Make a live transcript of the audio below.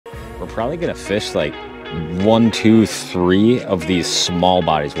we're probably gonna fish like 1, 2, 3 of these small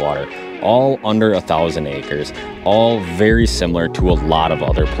bodies of water, all under 1,000 acres, all very similar to a lot of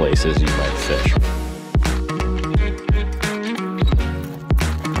other places you might fish.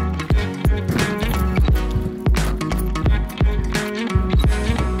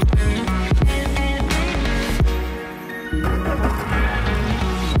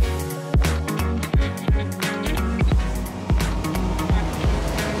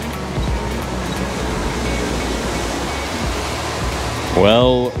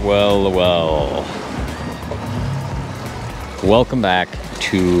 Well. Welcome back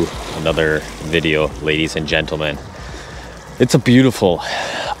to another video, ladies and gentlemen. It's a beautiful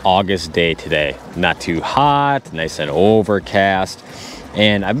August day today. Not too hot, nice and overcast.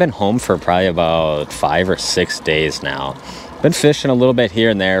 And I've been home for probably about 5 or 6 days now. Been fishing a little bit here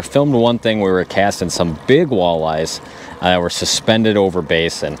and there. Filmed one thing where we were casting some big walleyes that were suspended over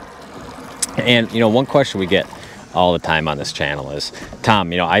basin. And, you know, one question we get all the time on this channel is,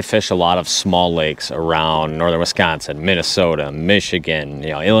 Tom, you know, I fish a lot of small lakes around northern Wisconsin, Minnesota, Michigan,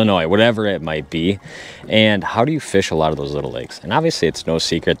 you know, Illinois, whatever it might be. And how do you fish a lot of those little lakes? And obviously it's no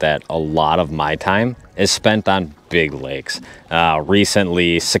secret that a lot of my time is spent on big lakes.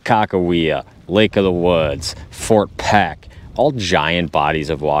 Recently, Sakakawea, Lake of the Woods, Fort Peck, all giant bodies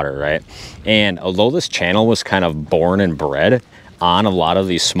of water, right? And although this channel was kind of born and bred on a lot of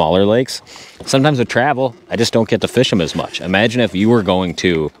these smaller lakes, sometimes with travel, I just don't get to fish them as much. Imagine if you were going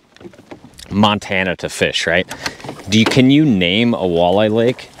to Montana to fish, right? Can you name a walleye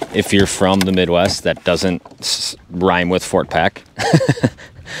lake if you're from the Midwest that doesn't rhyme with Fort Peck?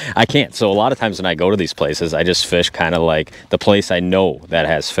 I can't. So a lot of times when I go to these places, I just fish kind of like the place I know that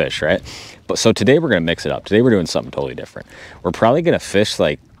has fish, right? But so today we're going to mix it up. Today we're doing something totally different. We're probably going to fish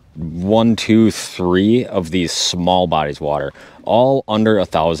like 1, 2, 3 of these small bodies of water, all under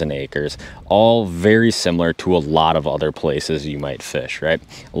 1,000 acres, all very similar to a lot of other places you might fish, right?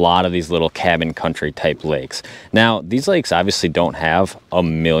 A lot of these little cabin country type lakes. Now, these lakes obviously don't have a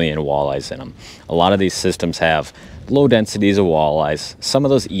million walleyes in them. A lot of these systems have low densities of walleyes, some of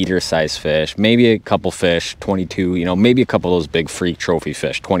those eater size fish, maybe a couple fish, 22, you know, maybe a couple of those big freak trophy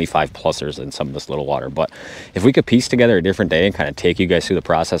fish, 25 plusers in some of this little water. But if we could piece together a different day and kind of take you guys through the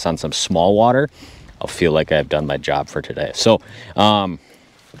process on some small water, I'll feel like I've done my job for today. So we're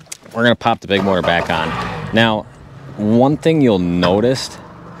gonna pop the big motor back on. Now, one thing you'll notice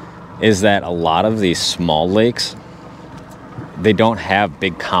is that a lot of these small lakes, they don't have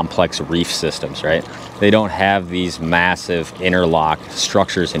big complex reef systems, right? They don't have these massive interlocked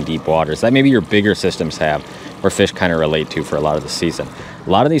structures in deep waters that maybe your bigger systems have, where fish kind of relate to for a lot of the season. A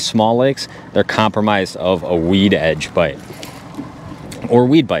lot of these small lakes, they're compromised of a weed edge bite or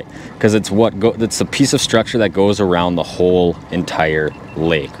weed bite, because it's it's a piece of structure that goes around the whole entire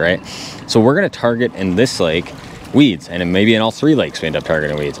lake, right? So we're going to target in this lake weeds, and then maybe in all 3 lakes we end up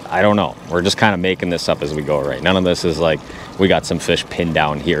targeting weeds. I don't know. We're just kind of making this up as we go, right? None of this is like we got some fish pinned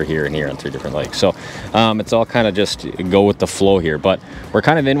down here, here, and here on 3 different lakes. So it's all kind of just go with the flow here. But we're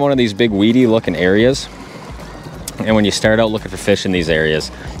kind of in one of these big weedy looking areas. And when you start out looking for fish in these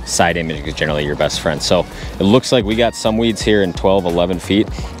areas, side imaging is generally your best friend. So it looks like we got some weeds here in 12, 11 feet.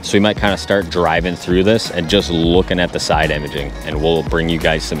 So we might kind of start driving through this and just looking at the side imaging. And we'll bring you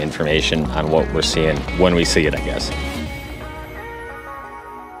guys some information on what we're seeing when we see it, I guess.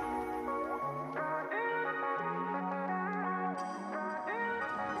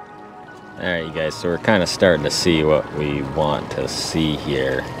 All right, you guys, so we're kind of starting to see what we want to see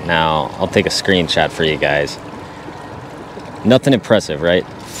here. Now, I'll take a screenshot for you guys. Nothing impressive, right?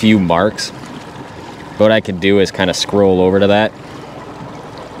 Few marks. What I can do is kind of scroll over to that,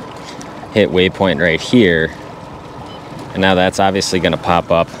 hit waypoint right here, and now that's obviously going to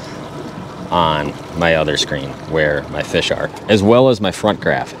pop up on my other screen where my fish are, as well as my front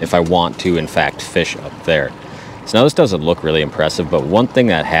graph if I want to, in fact, fish up there. So now this doesn't look really impressive, but one thing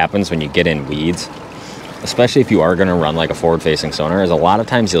that happens when you get in weeds, especially if you are going to run like a forward-facing sonar, is a lot of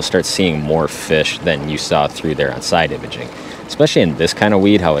times you'll start seeing more fish than you saw through there on side imaging. Especially in this kind of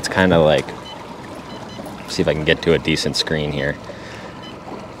weed, how it's kind of like, see if I can get to a decent screen here.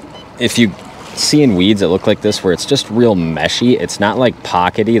 If you see in weeds that look like this, where it's just real meshy, it's not like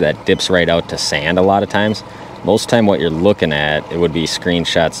pockety that dips right out to sand a lot of times. Most time what you're looking at, it would be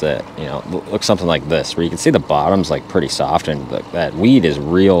screenshots that, you know, look something like this, where you can see the bottom's like pretty soft and that weed is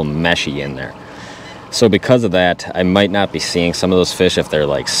real meshy in there. So because of that, I might not be seeing some of those fish if they're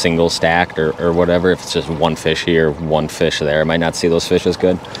like single stacked or whatever. If it's just one fish here, one fish there, I might not see those fish as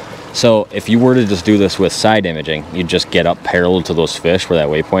good. So if you were to just do this with side imaging, you'd just get up parallel to those fish where that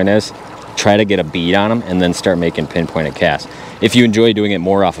waypoint is, try to get a bead on them, and then start making pinpointed casts. If you enjoy doing it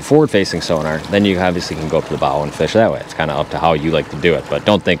more off a forward-facing sonar, then you obviously can go up to the bow and fish that way. It's kind of up to how you like to do it. But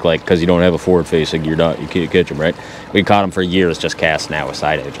don't think like because you don't have a forward-facing, you can't catch them, right? We caught them for years just casting out with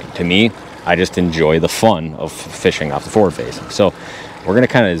side edging. To me, I just enjoy the fun of fishing off the forward-facing. So we're gonna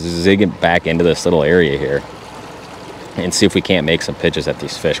kind of zig it back into this little area here and see if we can't make some pitches at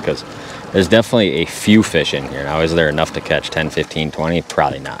these fish, because there's definitely a few fish in here. Now, is there enough to catch 10, 15, 20?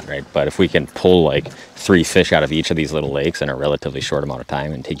 Probably not, right? But if we can pull like 3 fish out of each of these little lakes in a relatively short amount of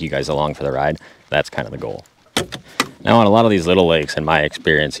time and take you guys along for the ride, that's kind of the goal. Now, on a lot of these little lakes, in my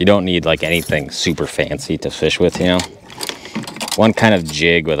experience, you don't need like anything super fancy to fish with, you know? One kind of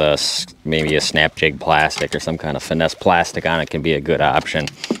jig with maybe a snap jig plastic or some kind of finesse plastic on it can be a good option.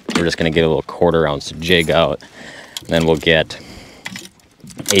 We're just gonna get a little 1/4 ounce jig out. Then we'll get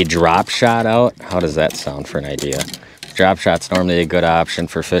a drop shot out. How does that sound for an idea? Drop shot's normally a good option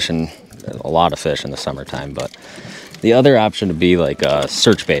for fishing a lot of fish in the summertime, but the other option would be like a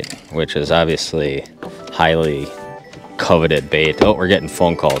search bait, which is obviously highly coveted bait. Oh, we're getting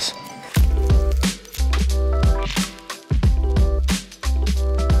phone calls.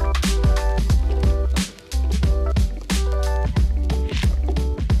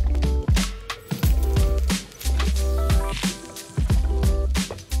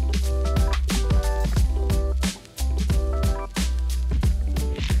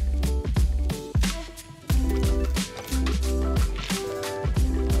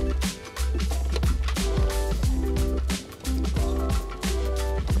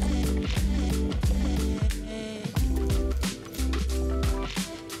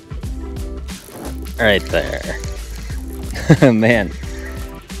 Right there. Man,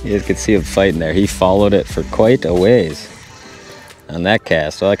 you guys could see him fighting there. He followed it for quite a ways on that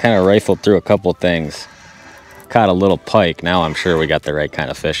cast. So I kind of rifled through a couple things. Caught a little pike. Now I'm sure we got the right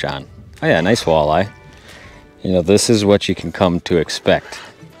kind of fish on. Oh yeah, nice walleye. You know, this is what you can come to expect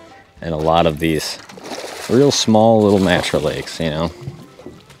in a lot of these real small little natural lakes, you know.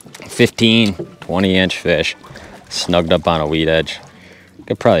 15, 20-inch fish snugged up on a weed edge.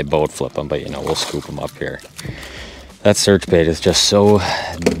 Could probably boat flip them, but you know, we'll scoop them up here. That search bait is just so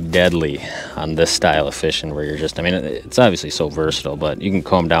deadly on this style of fishing where you're just, I mean, it's obviously so versatile, but you can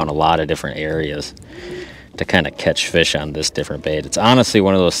comb down a lot of different areas to kind of catch fish on this different bait. It's honestly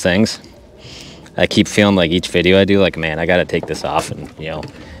one of those things I keep feeling like each video I do, like, man, I got to take this off and, you know,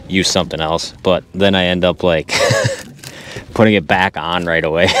 use something else. But then I end up like putting it back on right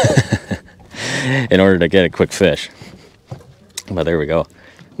away in order to get a quick fish. But there we go.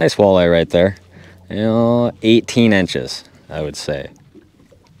 Nice walleye right there. You know, 18 inches, I would say.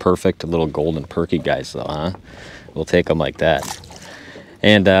 Perfect little golden perky guys though, huh? We'll take them like that.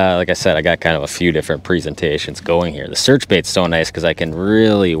 And like I said, I got kind of a few different presentations going here. The search bait's so nice because I can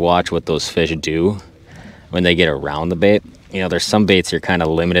really watch what those fish do when they get around the bait. You know, there's some baits you're kind of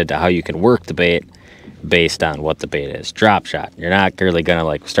limited to how you can work the bait based on what the bait is. Drop shot, you're not really gonna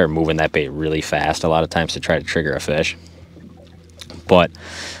like start moving that bait really fast a lot of times to try to trigger a fish. But,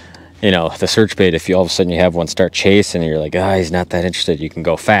 you know, the search bait, if you all of a sudden you have one start chasing and you're like, ah, he's not that interested, you can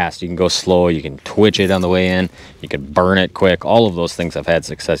go fast, you can go slow, you can twitch it on the way in, you can burn it quick. All of those things I've had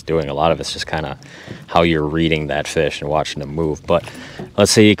success doing. A lot of it's just kind of how you're reading that fish and watching them move. But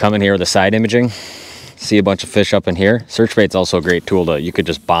let's say you come in here with the side imaging, see a bunch of fish up in here. Search bait's also a great tool to, you could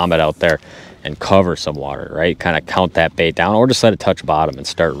just bomb it out there and cover some water, right? Kind of count that bait down or just let it touch bottom and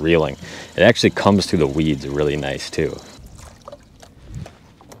start reeling. It actually comes through the weeds really nice too.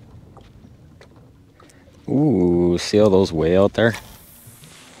 Ooh, see all those way out there?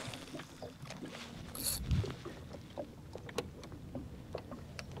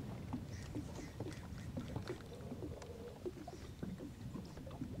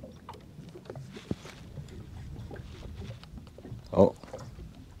 Oh.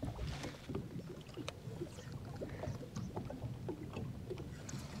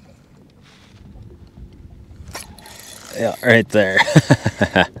 Yeah, right there.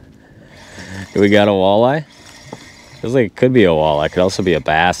 We got a walleye. Feels like it could be a walleye. It could also be a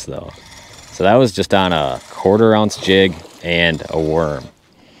bass though. So that was just on a 1/4 ounce jig and a worm,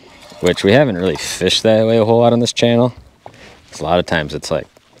 which we haven't really fished that way a whole lot on this channel. A lot of times it's like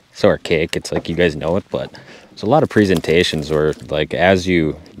so archaic. It's like you guys know it, but there's a lot of presentations where like as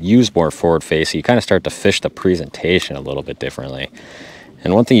you use more forward face, you kind of start to fish the presentation a little bit differently.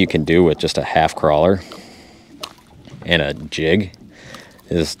 And one thing you can do with just a half crawler and a jig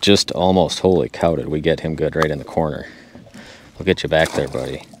is just almost, holy cow, did we get him good right in the corner. We'll get you back there,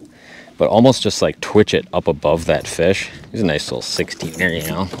 buddy. But almost just like twitch it up above that fish. He's a nice little 16er,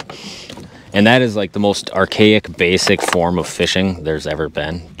 you know. And that is like the most archaic, basic form of fishing there's ever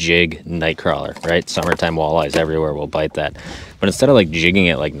been. Jig, night crawler, right? Summertime walleyes everywhere will bite that. But instead of like jigging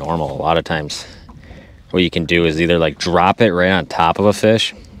it like normal, a lot of times what you can do is either like drop it right on top of a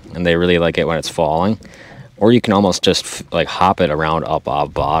fish, and they really like it when it's falling, or you can almost just like hop it around up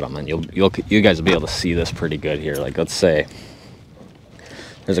off bottom, and you guys will be able to see this pretty good here. Like, let's say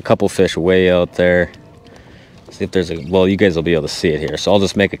there's a couple fish way out there. See if there's a, well, you guys will be able to see it here. So I'll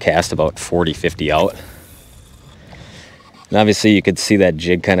just make a cast about 40, 50 out. And obviously you could see that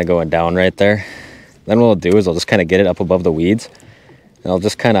jig kind of going down right there. Then what I'll do is I'll just kind of get it up above the weeds, and I'll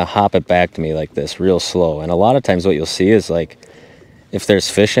just kind of hop it back to me like this real slow. And a lot of times what you'll see is like, if there's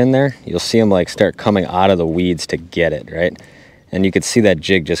fish in there, you'll see them like start coming out of the weeds to get it, right? And you could see that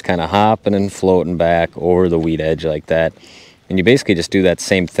jig just kind of hopping and floating back over the weed edge like that. And you basically just do that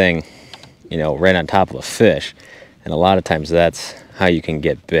same thing, you know, right on top of a fish. And a lot of times that's how you can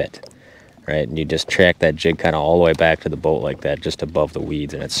get bit, right? And you just track that jig kind of all the way back to the boat like that, just above the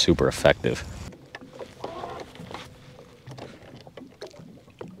weeds, and it's super effective.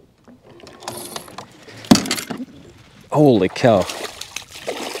 Holy cow.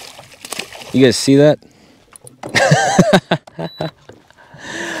 You guys see that?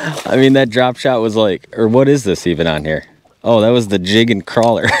 I mean, that drop shot was like, or what is this even on here? Oh, that was the jig and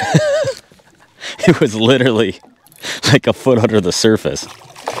crawler. It was literally like a foot under the surface.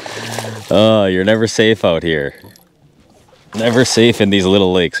 Oh, you're never safe out here. Never safe in these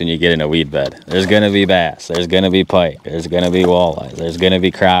little lakes when you get in a weed bed. There's gonna be bass, there's gonna be pike, there's gonna be walleyes, there's gonna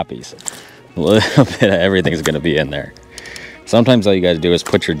be crappies. A little bit of everything's gonna be in there. Sometimes all you gotta do is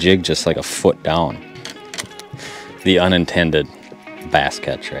put your jig just like a foot down. The unintended bass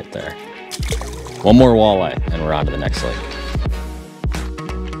catch right there. One more walleye and we're on to the next lake.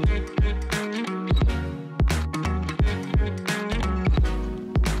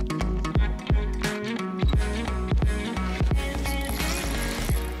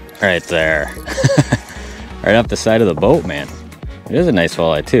 Right there. Right off the side of the boat, man. It is a nice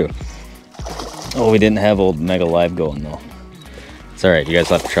walleye too. Oh, we didn't have old Mega Live going though. It's all right, you guys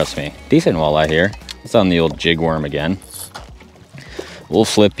have to trust me. Decent walleye here. It's on the old jig worm again. We'll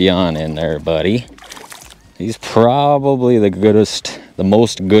flip you on in there, buddy. He's probably the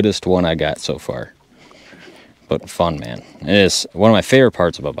most goodest one I got so far. But fun, man. It is one of my favorite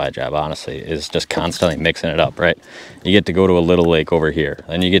parts about my job, honestly, is just constantly mixing it up, right? You get to go to a little lake over here,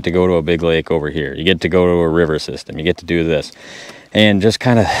 then you get to go to a big lake over here. You get to go to a river system. You get to do this. And just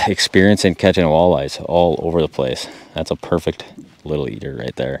kind of experiencing catching walleyes all over the place. That's a perfect little eater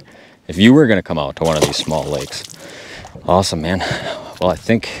right there. If you were going to come out to one of these small lakes. Awesome, man. Well, I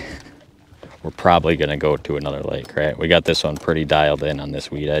think we're probably going to go to another lake, right? We got this one pretty dialed in on this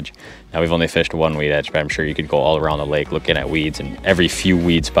weed edge. Now, we've only fished one weed edge, but I'm sure you could go all around the lake looking at weeds, and every few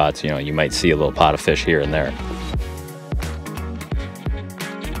weed spots, you know, you might see a little pot of fish here and there.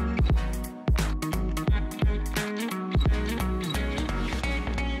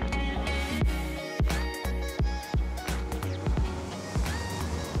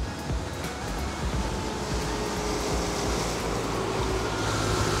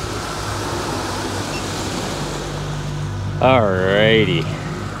 Alrighty.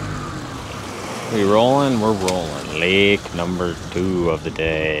 We rolling? We're rolling. Lake number 2 of the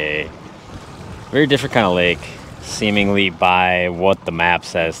day. Very different kind of lake, seemingly by what the map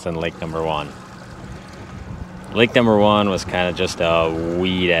says, than lake number 1. Lake number 1 was kind of just a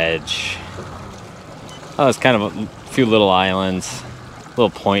weed edge. Oh, it's kind of a few little islands, little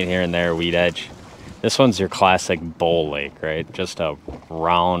point here and there, weed edge. This one's your classic bowl lake, right? Just a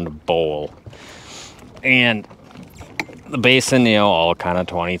round bowl. And the basin, you know, all kind of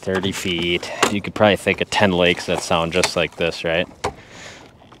 20, 30 feet. You could probably think of 10 lakes that sound just like this, right?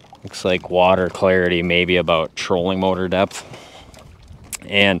 Looks like water clarity, maybe about trolling motor depth.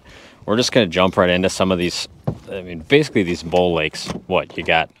 And we're just going to jump right into some of these. I mean, basically these bowl lakes, what? You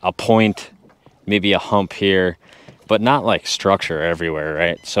got a point, maybe a hump here, but not like structure everywhere,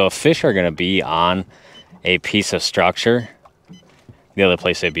 right? So if fish are going to be on a piece of structure, the other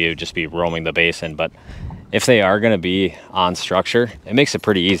place they'd be would just be roaming the basin. But if they are going to be on structure, it makes it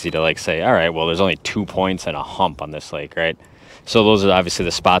pretty easy to like say, all right, well, there's only 2 points and a hump on this lake, right? So those are obviously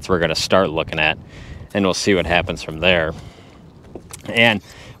the spots we're going to start looking at, and we'll see what happens from there. And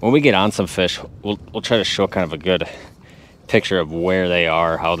when we get on some fish, we'll try to show kind of a good picture of where they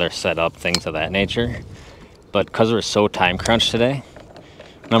are, how they're set up, things of that nature. But because we're so time crunched today,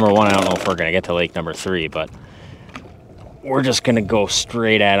 number 1, I don't know if we're going to get to lake number 3, but we're just going to go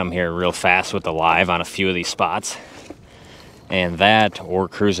straight at them here real fast with the live on a few of these spots. And that, or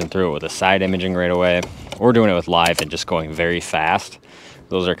cruising through it with the side imaging right away. Or doing it with live and just going very fast.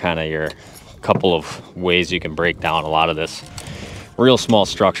 Those are kind of your couple of ways you can break down a lot of this real small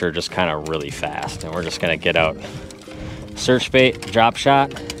structure just kind of really fast. And we're just gonna get out search bait, drop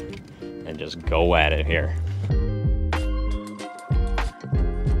shot, and just go at it here.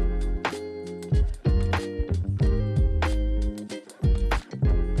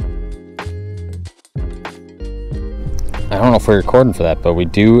 I don't know if we're recording for that, but we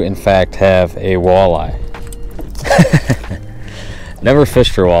do in fact have a walleye. Never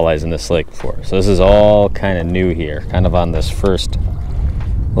fished for walleyes in this lake before, so this is all kind of new here, kind of on this first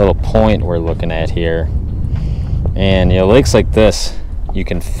little point we're looking at here. And you know, lakes like this, you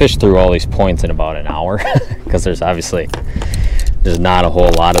can fish through all these points in about an hour because there's not a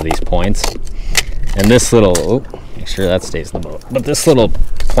whole lot of these points. And this little, oh, make sure that stays in the boat, but this little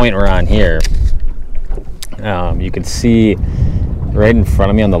point we're on here, you can see right in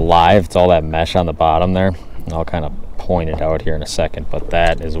front of me on the live, it's all that mesh on the bottom there. I'll kind of point it out here in a second, but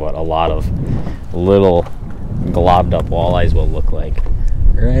that is what a lot of little globbed up walleyes will look like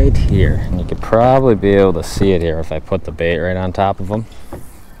right here. And you could probably be able to see it here if I put the bait right on top of them.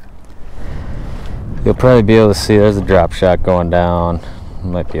 You'll probably be able to see there's a drop shot going down.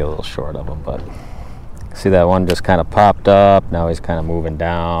 Might be a little short of them, but see that one just kind of popped up. Now he's kind of moving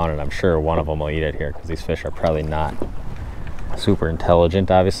down, and I'm sure one of them will eat it here because these fish are probably not super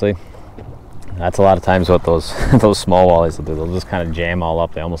intelligent, obviously. That's a lot of times what those those small walleyes will do. They'll just kind of jam all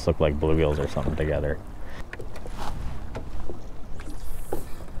up. They almost look like bluegills or something together.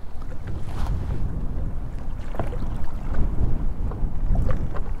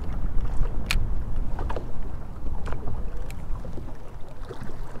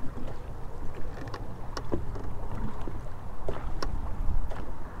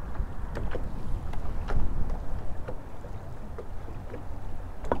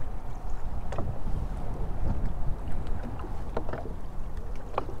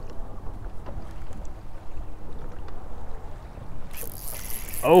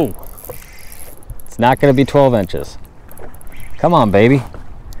 Oh, it's not going to be 12 inches. Come on, baby.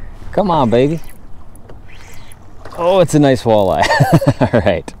 Come on, baby. Oh, it's a nice walleye. All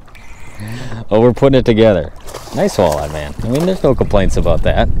right. Oh, we're putting it together. Nice walleye, man. I mean, there's no complaints about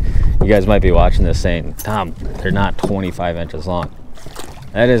that. You guys might be watching this saying, Tom, they're not 25 inches long.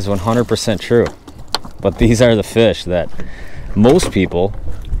 That is 100% true. But these are the fish that most people,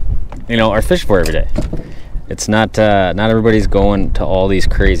 you know, are fishing for every day. It's not everybody's going to all these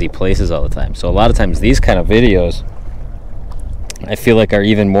crazy places all the time. So a lot of times these kind of videos, I feel like, are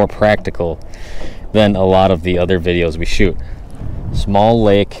even more practical than a lot of the other videos we shoot. Small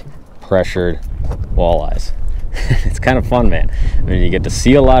lake, pressured walleyes. It's kind of fun, man. I mean, you get to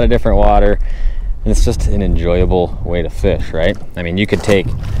see a lot of different water, and it's just an enjoyable way to fish, right? I mean, you could take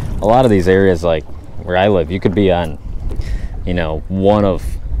a lot of these areas like where I live, you could be on, you know, one of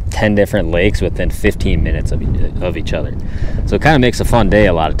 10 different lakes within 15 minutes of each other. So it kind of makes a fun day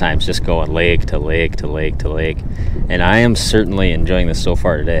a lot of times, just going lake to lake to lake to lake. And I am certainly enjoying this so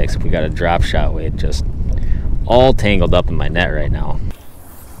far today, except we got a drop shot weight just all tangled up in my net right now.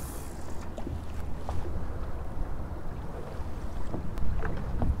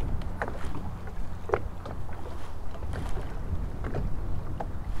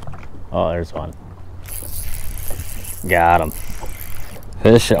 Oh, there's one. Got him.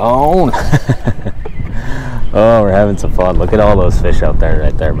 Fish on. Oh, we're having some fun. Look at all those fish out there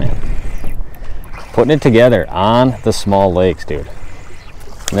right there, man. Putting it together on the small lakes, dude.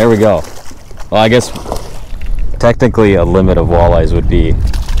 And there we go. Well, I guess technically a limit of walleyes would be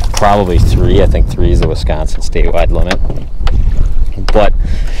probably 3. I think 3 is the Wisconsin statewide limit. But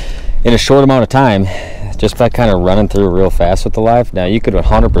in a short amount of time, just by kind of running through real fast with the live, now you could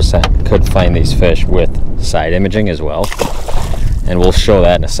 100% could find these fish with side imaging as well. And we'll show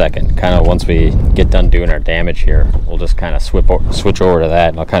that in a second. Kind of once we get done doing our damage here, we'll just kind of switch over to that,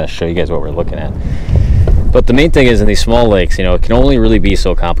 and I'll kind of show you guys what we're looking at. But the main thing is, in these small lakes, you know, it can only really be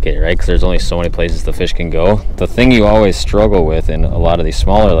so complicated, right? Because there's only so many places the fish can go. The thing you always struggle with in a lot of these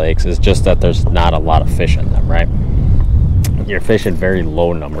smaller lakes is just that there's not a lot of fish in them, right? You're fishing very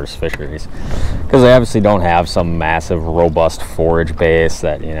low numbers fisheries because they obviously don't have some massive, robust forage base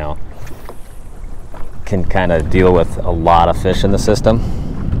that, you know, can kind of deal with a lot of fish in the system.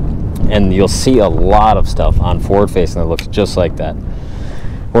 And you'll see a lot of stuff on forward facing that looks just like that,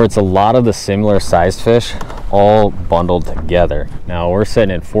 where it's a lot of the similar sized fish all bundled together. Now we're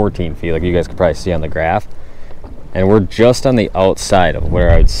sitting at 14 feet, like you guys can probably see on the graph, and we're just on the outside of where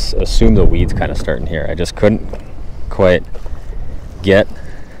I would assume the weed's kind of starting here. I just couldn't quite get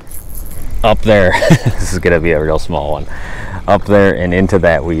up there. This is gonna be a real small one, up there and into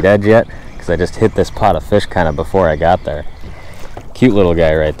that weed edge yet, because I just hit this pot of fish kind of before I got there. Cute little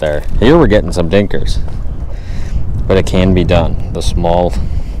guy right there. Here we're getting some dinkers. But it can be done. The small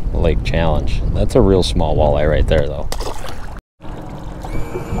lake challenge. That's a real small walleye right there though.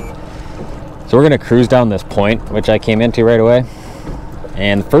 So we're gonna cruise down this point, which I came into right away.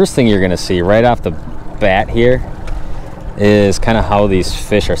 And the first thing you're gonna see right off the bat here is kind of how these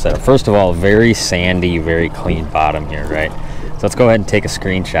fish are set up. First of all, very sandy, very clean bottom here, right? So let's go ahead and take a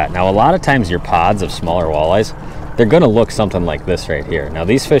screenshot. Now, a lot of times your pods of smaller walleyes, they're gonna look something like this right here. Now,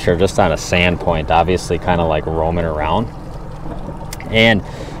 these fish are just on a sand point, obviously kind of like roaming around. And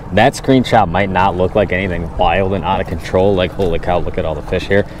that screenshot might not look like anything wild and out of control, like, holy cow, look at all the fish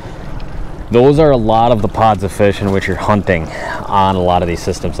here. Those are a lot of the pods of fish in which you're hunting on a lot of these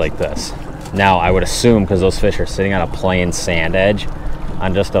systems like this. Now, I would assume, because those fish are sitting on a plain sand edge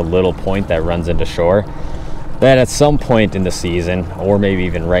on just a little point that runs into shore, that at some point in the season, or maybe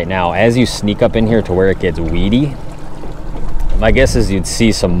even right now, as you sneak up in here to where it gets weedy, my guess is you'd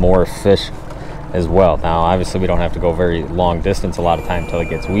see some more fish as well. Now, obviously, we don't have to go very long distance a lot of time until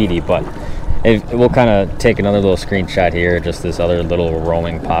it gets weedy, but we'll kind of take another little screenshot here, just this other little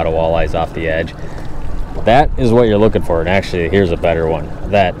roaming pod of walleyes off the edge. That is what you're looking for, and actually, here's a better one.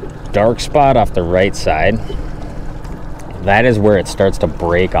 That dark spot off the right side, that is where it starts to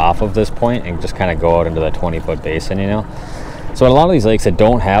break off of this point and just kind of go out into the 20-foot basin, you know. So in a lot of these lakes that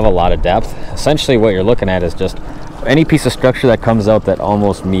don't have a lot of depth, essentially what you're looking at is just any piece of structure that comes out that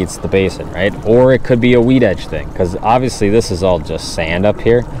almost meets the basin, right? Or it could be a weed edge thing, because obviously this is all just sand up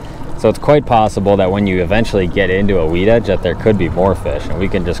here. So it's quite possible that when you eventually get into a weed edge that there could be more fish, and we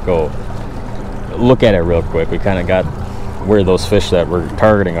can just go look at it real quick. We kind of got where those fish that we're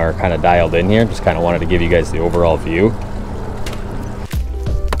targeting are kind of dialed in here. Just kind of wanted to give you guys the overall view.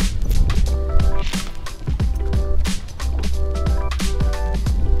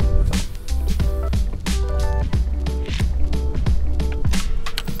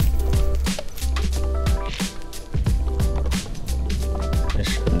 This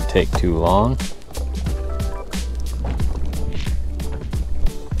shouldn't take too long.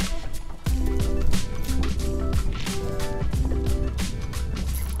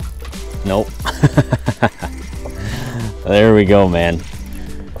 Nope. There we go, man.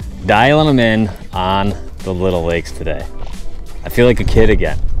 Dialing them in on the little lakes today. I feel like a kid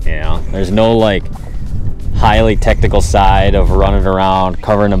again, you know? There's no like highly technical side of running around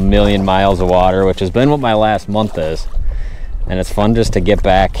covering 1,000,000 miles of water, which has been what my last month is. And it's fun just to get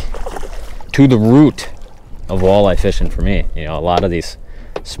back to the root of walleye fishing for me. You know, a lot of these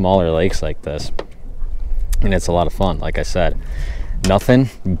smaller lakes like this, and it's a lot of fun. Like I said, nothing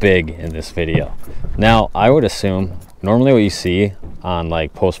big in this video. Now, I would assume normally what you see on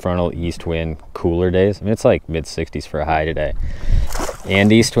like post-frontal east wind cooler days, I mean, it's like mid-60s for a high today,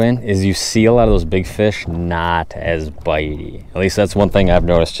 and east wind, is you see a lot of those big fish not as bitey. At least that's one thing I've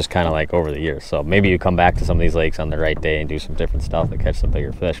noticed just kind of like over the years. So maybe you come back to some of these lakes on the right day and do some different stuff and catch some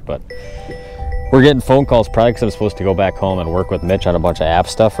bigger fish. But we're getting phone calls probably because I'm supposed to go back home and work with Mitch on a bunch of app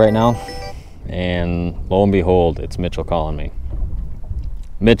stuff right now. And lo and behold, it's Mitchell calling me.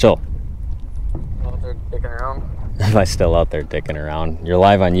 Mitchell. Out there dicking around? Am I still out there dicking around? You're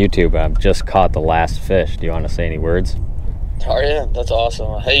live on YouTube. I've just caught the last fish. Do you want to say any words? Oh yeah, that's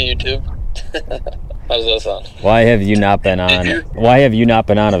awesome. Hey YouTube. How does that sound? Why have you not been on? Why have you not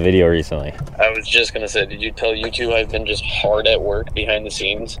been on a video recently? I was just gonna say, did you tell YouTube I've been just hard at work behind the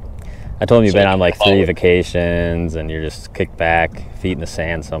scenes? I told him you've been on like 3 vacations and you're just kicked back, feet in the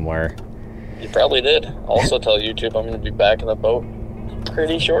sand somewhere. You probably did. Also tell YouTube I'm gonna be back in the boat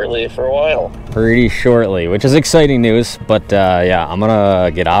pretty shortly for a while. Pretty shortly, which is exciting news. But yeah, I'm gonna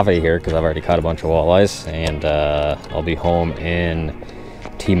get off of here because I've already caught a bunch of walleyes, and I'll be home in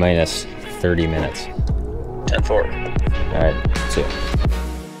T-minus 30 minutes. 10-4. All right, see ya.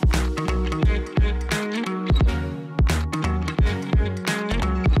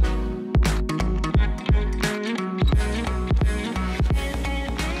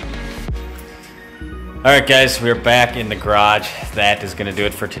 All right, guys, we're back in the garage. That is going to do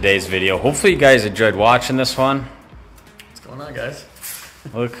it for today's video. Hopefully you guys enjoyed watching this one. What's going on, guys?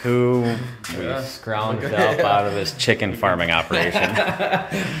 Look who we scrounged up out of this chicken farming operation.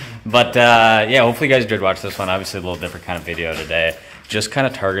 But yeah, hopefully you guys enjoyed watching this one. Obviously a little different kind of video today. Just kind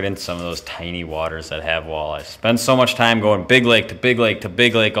of targeting some of those tiny waters that have walleyes. Spend so much time going big lake to big lake to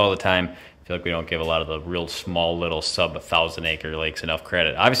big lake all the time. I feel like we don't give a lot of the real small little sub 1,000-acre lakes enough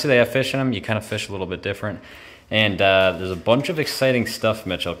credit. Obviously they have fish in them. You kind of fish a little bit different. And there's a bunch of exciting stuff,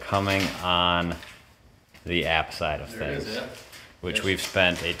 Mitchell, coming on the app side of things. which we've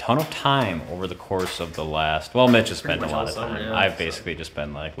spent a ton of time over the course of the last, well, Mitch has spent a lot of time. Yeah, I've basically just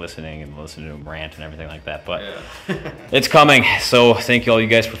been like listening to him rant and everything like that, but it's coming. So thank you all you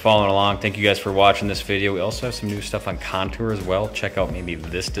guys for following along. Thank you guys for watching this video. We also have some new stuff on contour as well. Check out maybe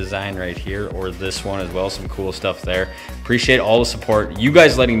this design right here or this one as well. Some cool stuff there. Appreciate all the support. You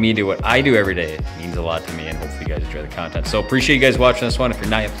guys letting me do what I do every day means a lot to me, and hopefully you guys enjoy the content. So appreciate you guys watching this one. If you're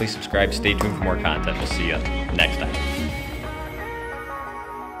not yet, please subscribe. Stay tuned for more content. We'll see you next time.